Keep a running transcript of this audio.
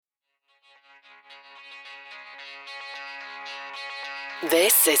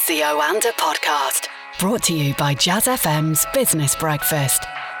This is the Oanda Podcast, brought to you by Jazz FM's Business Breakfast.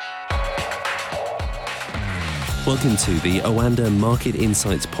 Welcome to the Oanda Market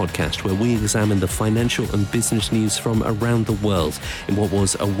Insights podcast, where we examine the financial and business news from around the world in what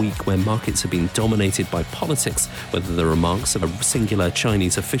was a week where markets have been dominated by politics, whether the remarks of a singular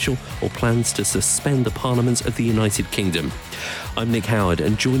Chinese official or plans to suspend the Parliament of the United Kingdom. I'm Nick Howard,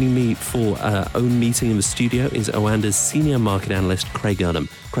 and joining me for our own meeting in the studio is Oanda's senior market analyst, Craig Erdem.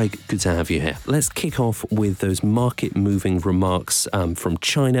 Craig, good to have you here. Let's kick off with those market-moving remarks from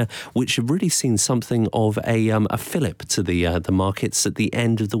China, which have really seen something of a fillip to the markets at the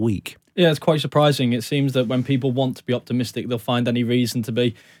end of the week. Yeah, it's quite surprising. It seems that when people want to be optimistic, they'll find any reason to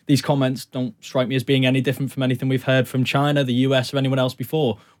be. These comments don't strike me as being any different from anything we've heard from China, the US, or anyone else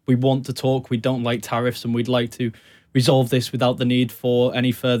before. We want to talk, we don't like tariffs, and we'd like to resolve this without the need for any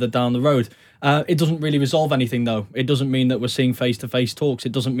further down the road. It doesn't really resolve anything, though. It doesn't mean that we're seeing face-to-face talks.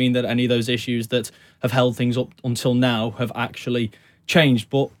 It doesn't mean that any of those issues that have held things up until now have actually changed.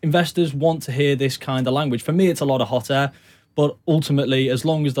 But investors want to hear this kind of language. For me, it's a lot of hot air. But ultimately, as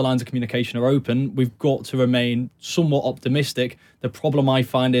long as the lines of communication are open, we've got to remain somewhat optimistic. The problem I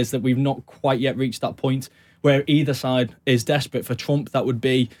find is that we've not quite yet reached that point where either side is desperate for Trump. That would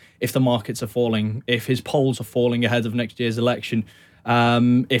be if the markets are falling, if his polls are falling ahead of next year's election,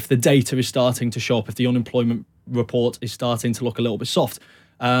 if the data is starting to show up, if the unemployment report is starting to look a little bit soft.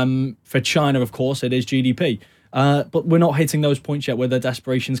 For China, of course, it is GDP. But we're not hitting those points yet where the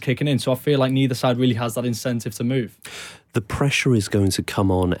desperation's kicking in. So I feel like neither side really has that incentive to move. The pressure is going to come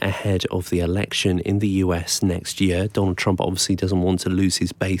on ahead of the election in the US next year. Donald Trump obviously doesn't want to lose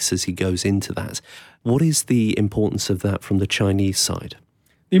his base as he goes into that. What is the importance of that from the Chinese side?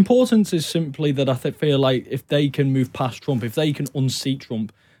 The importance is simply that I feel like if they can move past Trump, if they can unseat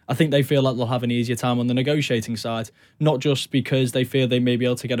Trump, I think they feel like they'll have an easier time on the negotiating side, not just because they feel they may be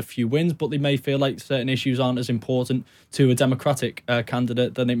able to get a few wins, but they may feel like certain issues aren't as important to a Democratic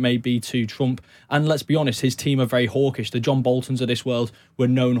candidate than it may be to Trump. And let's be honest, his team are very hawkish. The John Boltons of this world were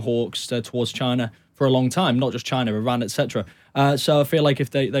known hawks towards China for a long time, not just China, Iran, etc. So I feel like if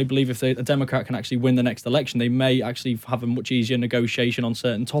they believe if a Democrat can actually win the next election, they may actually have a much easier negotiation on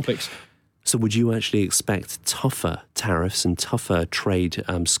certain topics. So would you actually expect tougher tariffs and tougher trade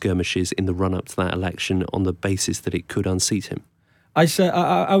skirmishes in the run-up to that election on the basis that it could unseat him?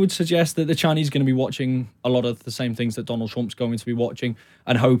 I would suggest that the Chinese are going to be watching a lot of the same things that Donald Trump's going to be watching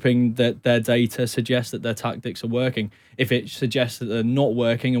and hoping that their data suggests that their tactics are working. If it suggests that they're not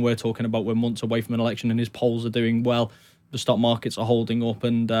working, and we're talking about we're months away from an election and his polls are doing well, the stock markets are holding up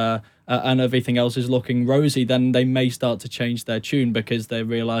and everything else is looking rosy, then they may start to change their tune because they're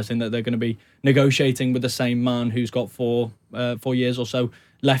realising that they're going to be negotiating with the same man who's got 4 years or so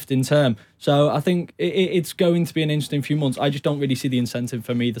left in term. So I think it's going to be an interesting few months. I just don't really see the incentive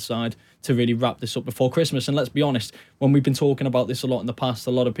from either side to really wrap this up before Christmas. And let's be honest, when we've been talking about this a lot in the past,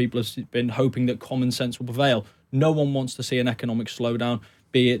 a lot of people have been hoping that common sense will prevail. No one wants to see an economic slowdown,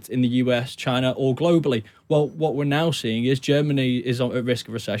 be it in the US, China, or globally. Well, what we're now seeing is Germany is at risk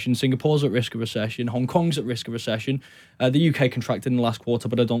of recession, Singapore's at risk of recession, Hong Kong's at risk of recession. The UK contracted in the last quarter,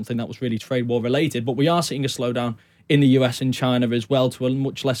 but I don't think that was really trade war related. But we are seeing a slowdown in the US and China as well, to a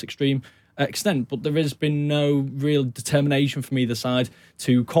much less extreme extent. But there has been no real determination from either side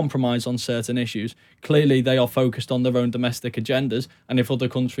to compromise on certain issues. Clearly, they are focused on their own domestic agendas, and if other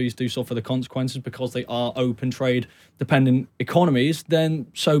countries do suffer the consequences because they are open trade dependent economies, then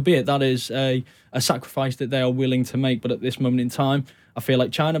so be it. That is a sacrifice that they are willing to make. But at this moment in time, I feel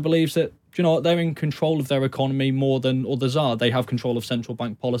like China believes that, you know what, they're in control of their economy more than others are. They have control of central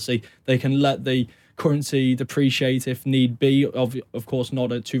bank policy. They can let the currency depreciate if need be, of course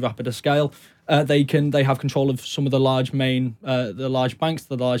not at too rapid a scale. They have control of some of the large banks,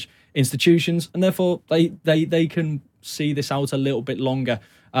 the large institutions, and therefore they can see this out a little bit longer.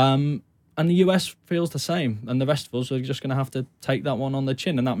 And the US feels the same, and the rest of us are just going to have to take that one on the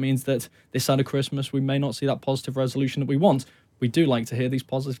chin. And that means that this side of Christmas, we may not see that positive resolution that we want. We do like to hear these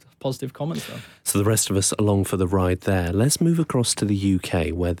positive comments, though. So the rest of us along for the ride there. Let's move across to the UK,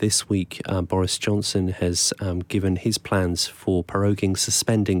 where this week Boris Johnson has given his plans for proroguing,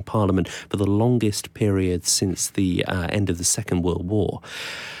 suspending Parliament for the longest period since the end of the Second World War.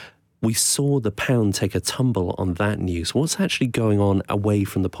 We saw the pound take a tumble on that news. What's actually going on away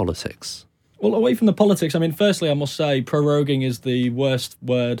from the politics? Well, away from the politics, I mean, firstly, I must say proroguing is the worst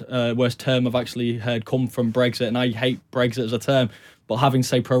term I've actually heard come from Brexit, and I hate Brexit as a term, but having to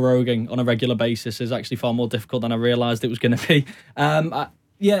say proroguing on a regular basis is actually far more difficult than I realised it was going to be.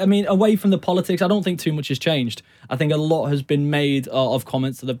 Yeah, I mean, away from the politics, I don't think too much has changed. I think a lot has been made of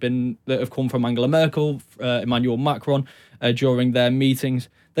comments that have come from Angela Merkel, Emmanuel Macron during their meetings.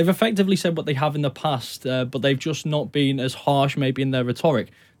 They've effectively said what they have in the past, but they've just not been as harsh maybe in their rhetoric.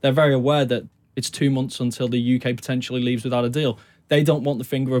 They're very aware that it's 2 months until the UK potentially leaves without a deal. They don't want the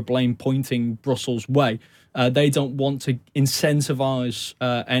finger of blame pointing Brussels' way. They don't want to incentivise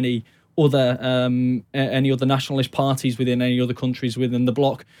any other nationalist parties within any other countries within the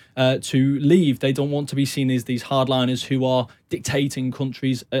bloc to leave. They don't want to be seen as these hardliners who are dictating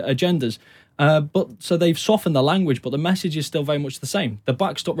countries' agendas. So they've softened the language, but the message is still very much the same. The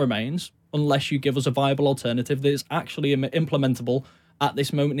backstop remains unless you give us a viable alternative that is actually implementable at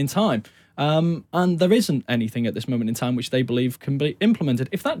this moment in time. And there isn't anything at this moment in time which they believe can be implemented.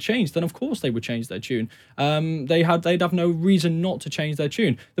 If that changed, then of course they would change their tune. They'd have no reason not to change their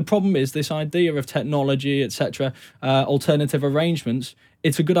tune. The problem is this idea of technology, etc., alternative arrangements.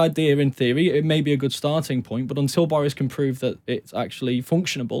 It's a good idea in theory. It may be a good starting point, but until Boris can prove that it's actually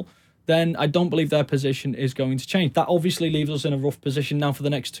functionable, then I don't believe their position is going to change. That obviously leaves us in a rough position now for the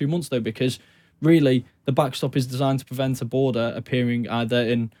next 2 months, though, because really the backstop is designed to prevent a border appearing either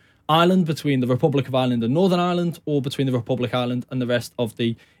in Ireland, between the Republic of Ireland and Northern Ireland, or between the Republic of Ireland and the rest of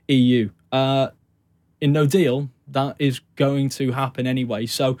the EU. In no deal, that is going to happen anyway.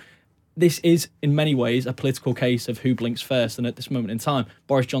 So this is, in many ways, a political case of who blinks first. And at this moment in time,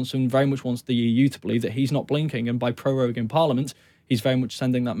 Boris Johnson very much wants the EU to believe that he's not blinking. And by proroguing Parliament, he's very much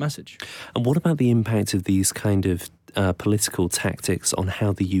sending that message. And what about the impact of these kind of political tactics on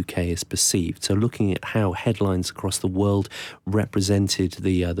how the UK is perceived? So looking at how headlines across the world represented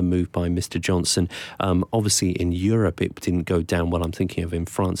the move by Mr. Johnson. Obviously in Europe it didn't go down well. I'm thinking of in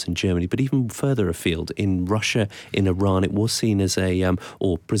France and Germany, but even further afield in Russia, in Iran, it was seen as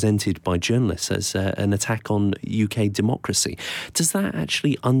or presented by journalists as an attack on UK democracy. Does that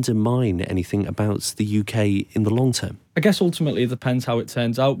actually undermine anything about the UK in the long term? I guess ultimately it depends how it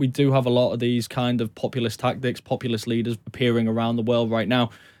turns out. We do have a lot of these kind of populist tactics, populist leaders appearing around the world right now.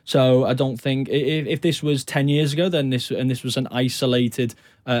 So I don't think if this was 10 years ago, then this was an isolated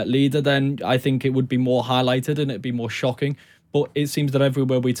leader, then I think it would be more highlighted and it'd be more shocking. But it seems that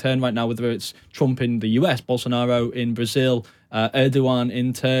everywhere we turn right now, whether it's Trump in the US, Bolsonaro in Brazil, Erdogan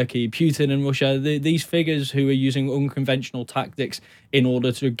in Turkey, Putin in Russia, these figures who are using unconventional tactics in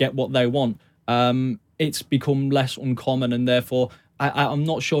order to get what they want, it's become less uncommon, and therefore I'm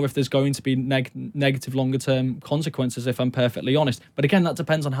not sure if there's going to be negative longer-term consequences, if I'm perfectly honest. But again, that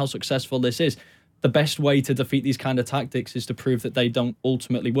depends on how successful this is. The best way to defeat these kind of tactics is to prove that they don't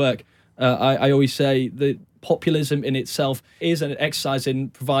ultimately work. I always say that populism in itself is an exercise in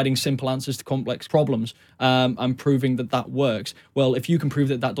providing simple answers to complex problems and proving that that works. Well, if you can prove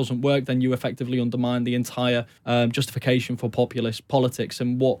that that doesn't work, then you effectively undermine the entire justification for populist politics.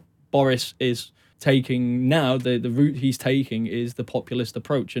 And what Boris is taking now, the route he's taking is the populist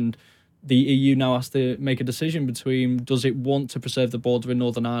approach, and the EU now has to make a decision between, does it want to preserve the border in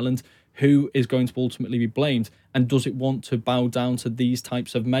Northern Ireland, who is going to ultimately be blamed, and does it want to bow down to these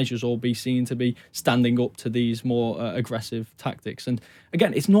types of measures or be seen to be standing up to these more aggressive tactics. And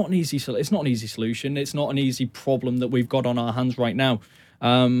again, it's not an easy solution. It's not an easy problem that we've got on our hands right now.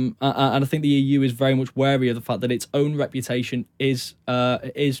 And I think the EU is very much wary of the fact that its own reputation is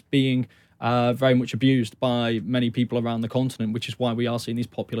being very much abused by many people around the continent, which is why we are seeing these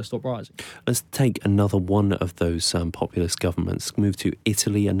populist uprisings. Let's take another one of those populist governments, move to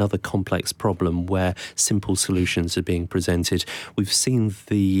Italy, another complex problem where simple solutions are being presented. We've seen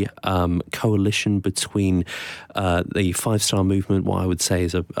the coalition between the Five Star Movement, what I would say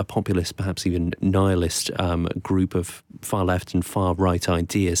is a populist, perhaps even nihilist group of far left and far right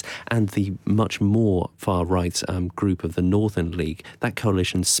ideas, and the much more far right group of the Northern League. That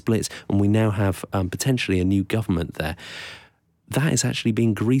coalition splits, and we now have potentially a new government there. That is actually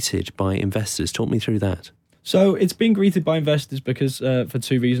being greeted by investors. Talk me through that. So it's being greeted by investors because for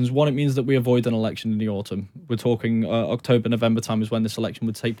two reasons. One, it means that we avoid an election in the autumn. We're talking October, November time is when this election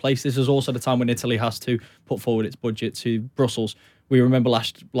would take place. This is also the time when Italy has to put forward its budget to Brussels. We remember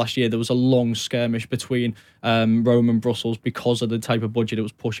last year there was a long skirmish between Rome and Brussels because of the type of budget it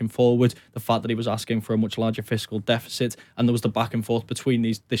was pushing forward, the fact that he was asking for a much larger fiscal deficit, and there was the back and forth between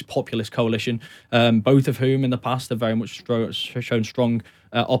this populist coalition, both of whom in the past have very much shown strong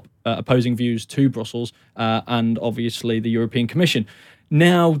opposing views to Brussels and obviously the European Commission.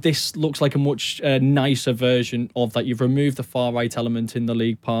 Now, this looks like a much nicer version of that. You've removed the far-right element in the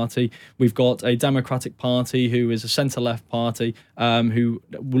League Party. We've got a Democratic Party who is a centre-left party who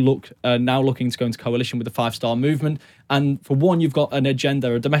now looking to go into coalition with the Five Star Movement. And for one, you've got an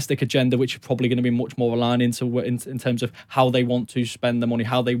agenda, a domestic agenda, which is probably going to be much more aligned in terms of how they want to spend the money,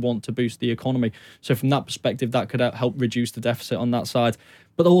 how they want to boost the economy. So from that perspective, that could help reduce the deficit on that side.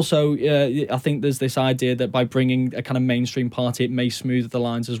 But also, I think there's this idea that by bringing a kind of mainstream party, it may smooth the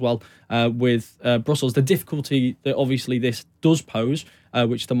lines as well with Brussels. The difficulty that obviously this does pose,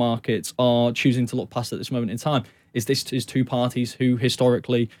 which the markets are choosing to look past at this moment in time, is this is two parties who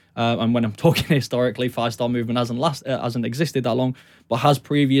historically, and when I'm talking historically, Five Star Movement hasn't existed that long, but has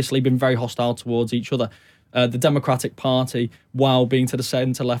previously been very hostile towards each other. The Democratic Party, while being to the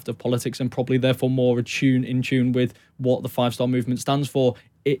centre-left of politics and probably therefore more in tune with what the Five Star Movement stands for,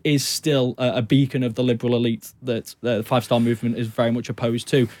 it is still a beacon of the liberal elite that the Five Star Movement is very much opposed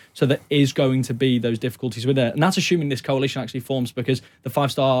to. So there is going to be those difficulties with it. And that's assuming this coalition actually forms, because the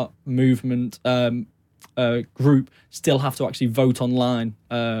Five Star Movement group still have to actually vote online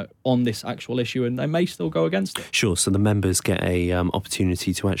on this actual issue, and they may still go against it. Sure, so the members get a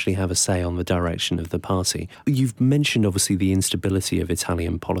opportunity to actually have a say on the direction of the party. You've mentioned, obviously, the instability of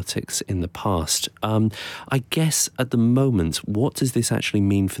Italian politics in the past. I guess at the moment, what does this actually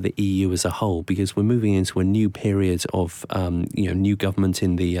mean for the EU as a whole? Because we're moving into a new period of new government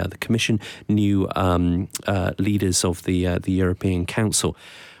in the Commission, new leaders of the European Council.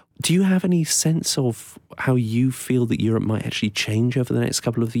 Do you have any sense of how you feel that Europe might actually change over the next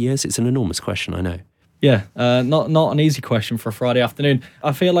couple of years? It's an enormous question, I know. Yeah, not an easy question for a Friday afternoon.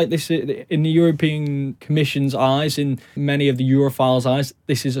 I feel like this, in the European Commission's eyes, in many of the Europhiles' eyes,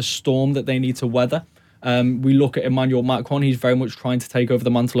 this is a storm that they need to weather. We look at Emmanuel Macron. He's very much trying to take over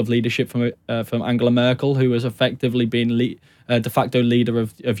the mantle of leadership from Angela Merkel, who has effectively been de facto leader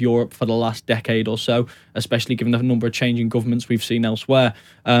of Europe for the last decade or so, especially given the number of changing governments we've seen elsewhere.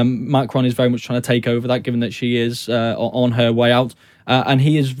 Macron is very much trying to take over that, given that she is on her way out. And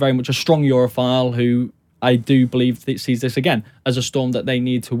he is very much a strong Europhile who I do believe that sees this again as a storm that they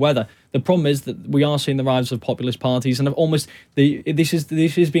need to weather. The problem is that we are seeing the rise of populist parties, and this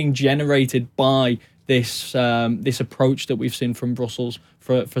is being generated by this approach that we've seen from Brussels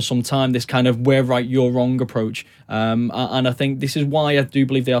for some time, this kind of we're right, you're wrong approach. And I think this is why I do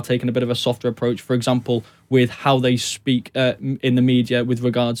believe they are taking a bit of a softer approach, for example, with how they speak in the media with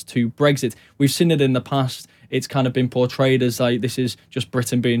regards to Brexit. We've seen it in the past. It's kind of been portrayed as like this is just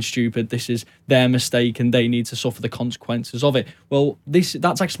Britain being stupid, this is their mistake and they need to suffer the consequences of it. Well,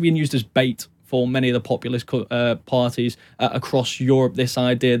 that's actually being used as bait for many of the populist parties across Europe, this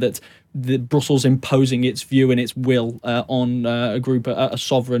idea that Brussels imposing its view and its will on a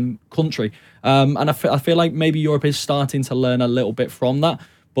sovereign country. And I feel like maybe Europe is starting to learn a little bit from that.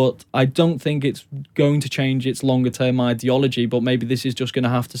 But I don't think it's going to change its longer-term ideology, but maybe this is just going to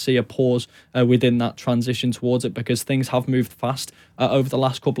have to see a pause within that transition towards it, because things have moved fast over the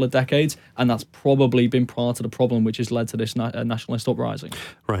last couple of decades, and that's probably been part of the problem which has led to this nationalist uprising.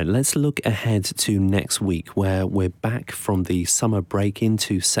 Right, let's look ahead to next week, where we're back from the summer break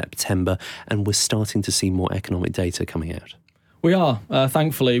into September, and we're starting to see more economic data coming out. We are.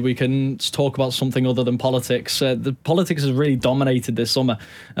 Thankfully, we can talk about something other than politics. The politics has really dominated this summer.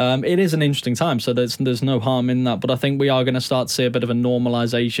 It is an interesting time, so there's no harm in that. But I think we are going to start to see a bit of a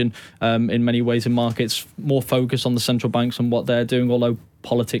normalisation in many ways in markets, more focus on the central banks and what they're doing, although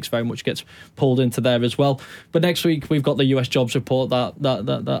politics very much gets pulled into there as well. But next week we've got the US jobs report,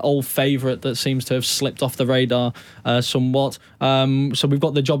 that old favourite that seems to have slipped off the radar somewhat. So we've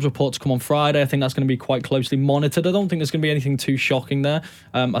got the jobs report to come on Friday. I think that's going to be quite closely monitored. I don't think there's going to be anything too shocking there.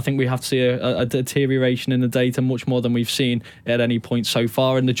 I think we have to see a deterioration in the data, much more than we've seen at any point so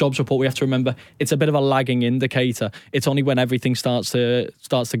far. And the jobs report, we have to remember, it's a bit of a lagging indicator. It's only when everything starts to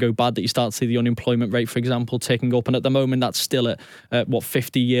go bad that you start to see the unemployment rate, for example, ticking up. And at the moment, that's still at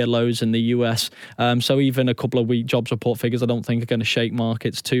 50-year lows in the US. So even a couple of week jobs report figures, I don't think are going to shake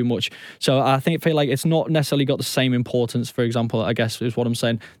markets too much. So I feel like it's not necessarily got the same importance, for example, I guess is what I'm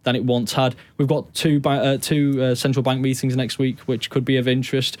saying, than it once had. We've got two central bank meetings next week, which could be of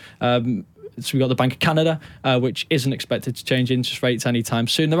interest. So we've got the Bank of Canada, which isn't expected to change interest rates anytime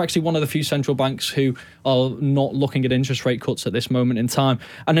soon. They're actually one of the few central banks who are not looking at interest rate cuts at this moment in time.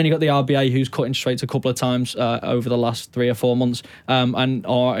 And then you've got the RBA, who's cut interest rates a couple of times over the last 3 or 4 months, and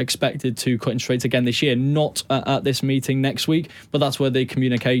are expected to cut interest rates again this year. Not at this meeting next week, but that's where the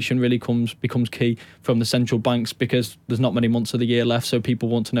communication really becomes key from the central banks, because there's not many months of the year left, so people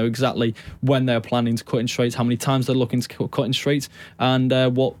want to know exactly when they're planning to cut interest rates, how many times they're looking to cut interest rates, and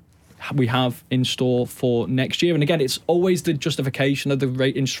what we have in store for next year. And again, it's always the justification of the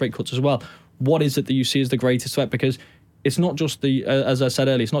interest rate cuts as well. What is it that you see as the greatest threat? Because it's not just as I said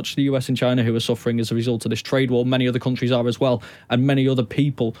earlier, it's not just the US and China who are suffering as a result of this trade war. Many other countries are as well, and many other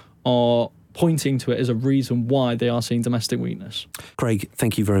people are pointing to it as a reason why they are seeing domestic weakness. Craig,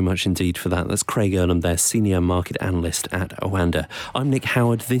 thank you very much indeed for that. That's Craig Earnham there, Senior Market Analyst at Oanda. I'm Nick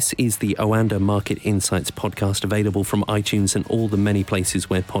Howard. This is the Oanda Market Insights podcast, available from iTunes and all the many places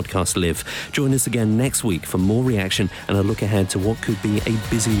where podcasts live. Join us again next week for more reaction and a look ahead to what could be a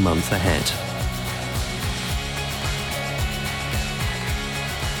busy month ahead.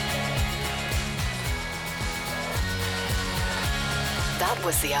 That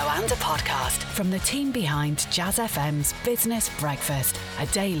was the Oanda podcast from the team behind Jazz FM's Business Breakfast, a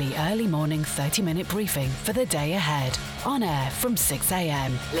daily early morning 30-minute briefing for the day ahead. On air from 6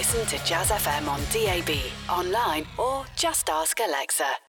 a.m. Listen to Jazz FM on DAB, online, or just ask Alexa.